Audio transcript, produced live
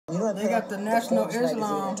They got the National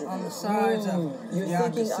Islam on the sides of it. You're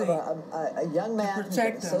thinking of a young man who's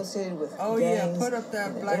associated with gangs put up that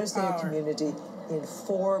in the black inner city power community in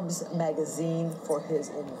Forbes magazine for his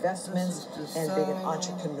investments and being an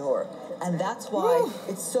entrepreneur. And that's why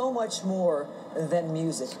it's so much more than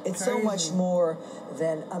music. It's so much more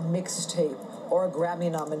than a mixtape or a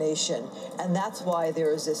Grammy nomination. And that's why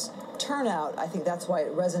there is this turnout. I think that's why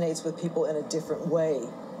it resonates with people in a different way.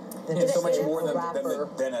 It's so much more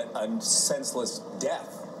than a senseless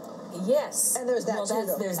death. Yes. And there's that too,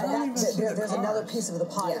 there's another piece of the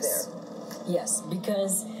pie there. Yes,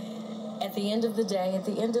 because at the end of the day, at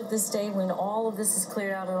the end of this day, when all of this is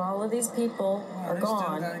cleared out and all of these people are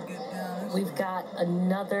gone, we've got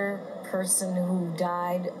another person who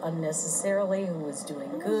died unnecessarily, who was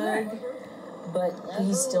doing good, but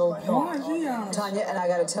he's still gone. Tanya, and I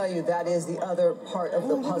got to tell you, that is the other part of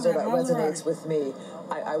the puzzle that resonates with me.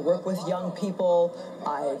 I work with young people.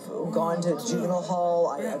 I've gone to juvenile hall.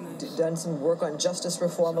 I've done some work on justice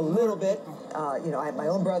reform a little bit. My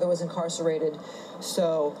own brother was incarcerated.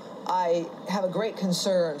 So I have a great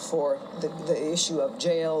concern for the issue of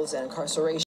jails and incarceration.